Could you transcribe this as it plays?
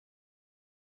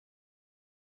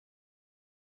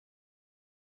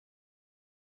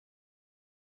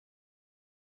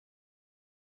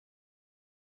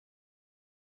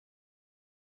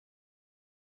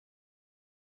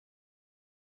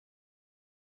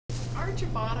Our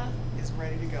ciabatta is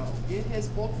ready to go. It has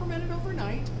bulk fermented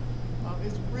overnight.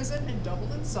 It's risen and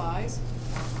doubled in size.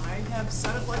 I have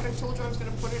set it like I told you I was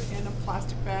going to put it in a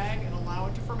plastic bag and allow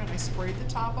it to ferment. I sprayed the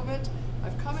top of it.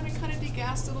 I've come in and kind of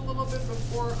degassed it a little bit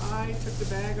before I took the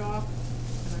bag off.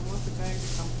 And I want the bag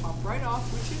to come pop right off,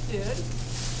 which it did.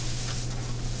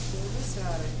 Pull this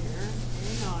out of here,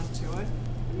 hang on to it.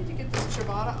 I need to get this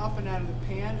ciabatta up and out of the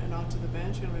pan and onto the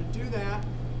bench. And I'm going to do that.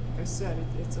 Like I said,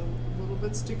 it's a little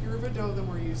bit stickier of a dough than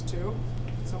we're used to.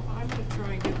 So I'm going to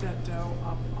try and get that dough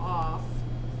up off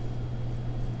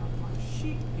of my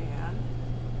sheet pan.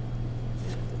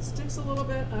 And if it sticks a little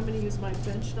bit, I'm going to use my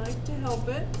bench knife to help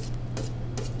it.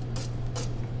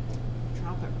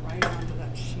 Drop it right onto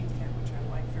that sheet pan, which I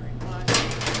like very much.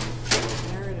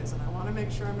 There it is, and I want to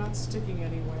make sure I'm not sticking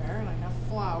anywhere. And I have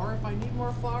flour. If I need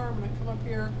more flour, I'm going to come up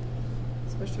here,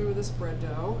 especially with this bread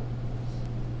dough.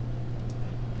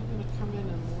 Come in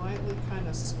and lightly kind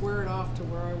of square it off to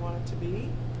where I want it to be.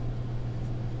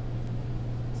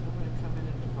 So I'm going to come in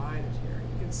and divide it here.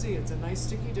 You can see it's a nice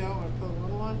sticky dough. I'm going to put a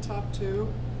little on top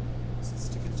too. It's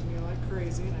sticking to me like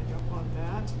crazy and I don't want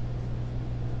that.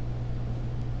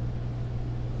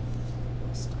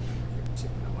 Stuck over here too.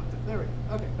 I want that. There we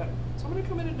go. Okay, better. So I'm going to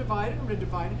come in and divide it. I'm going to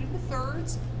divide it into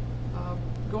thirds,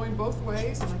 going both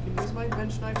ways, and I can use my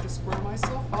bench knife to square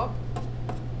myself up.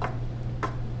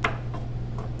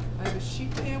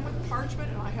 Sheet pan with parchment,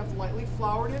 and I have lightly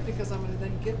floured it because I'm going to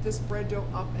then get this bread dough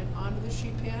up and onto the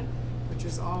sheet pan, which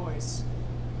is always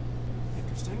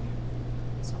interesting.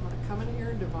 So I'm going to come in here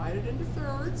and divide it into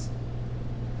thirds.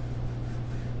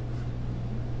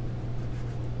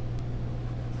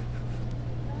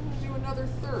 And I'm going to do another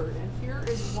third, and here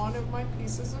is one of my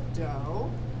pieces of dough.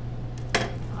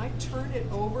 I turn it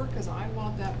over because I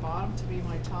want that bottom to be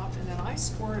my top, and then I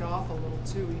square it off a little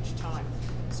too each time.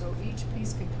 So each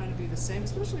piece can kind of be the same,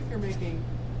 especially if you're making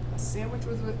a sandwich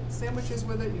with it, sandwiches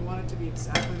with it, you want it to be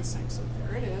exactly the same. So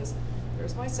there it is.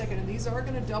 There's my second, and these are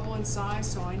going to double in size,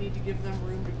 so I need to give them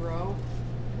room to grow.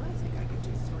 And I think I could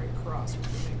do 3 across, which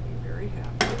would make me very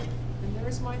happy. And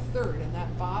there's my third, and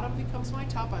that bottom becomes my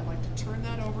top. I like to turn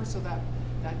that over so that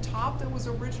that top that was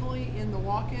originally in the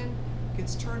walk-in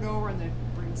gets turned over and then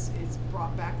it's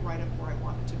brought back right up where I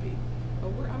want it to be. But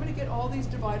I'm going to get all these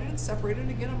divided and separated.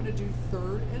 Again, I'm going to do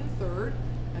third and a third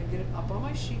and get it up on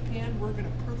my sheet pan. We're going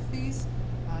to proof these,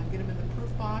 get them in the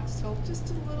proof box till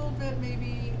just a little bit,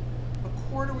 maybe a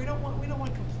quarter. We don't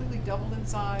want completely doubled in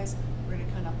size. We're going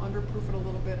to kind of underproof it a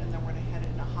little bit, and then we're going to head it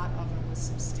in a hot oven with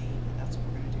some steam, and that's what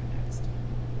we're going to do next.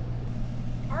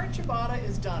 Our ciabatta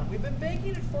is done. We've been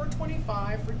baking at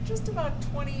 425 for just about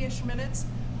 20-ish minutes.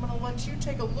 I'm going to let you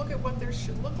take a look at what theirs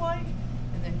should look like,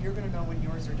 and then you're going to know when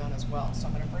yours are done as well. So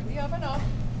I'm going to bring the oven up.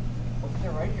 Oh,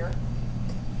 they're right here.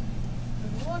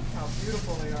 And look how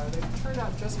beautiful they are. They've turned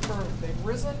out just perfect. They've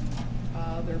risen.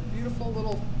 They're beautiful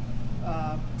little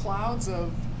clouds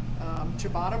of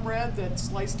ciabatta bread that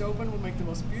sliced open will make the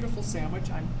most beautiful sandwich.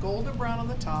 I'm golden brown on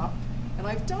the top, and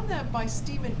I've done that by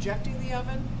steam injecting the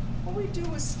oven. What we do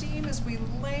with steam is we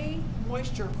lay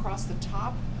moisture across the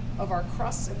top of our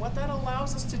crusts, and what that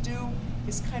allows us to do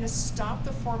is kind of stop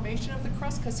the formation of the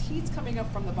crust because heat's coming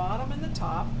up from the bottom and the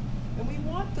top, and we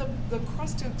want the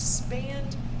crust to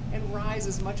expand and rise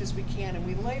as much as we can, and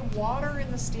we lay water in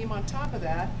the steam on top of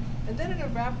that, and then it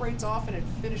evaporates off and it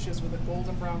finishes with a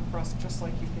golden brown crust just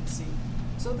like you can see.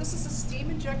 So this is a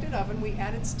steam injected oven. We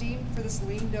added steam for this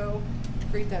lean dough to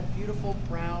create that beautiful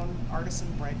brown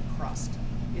artisan bread crust.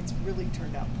 It's really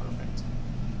turned out perfect.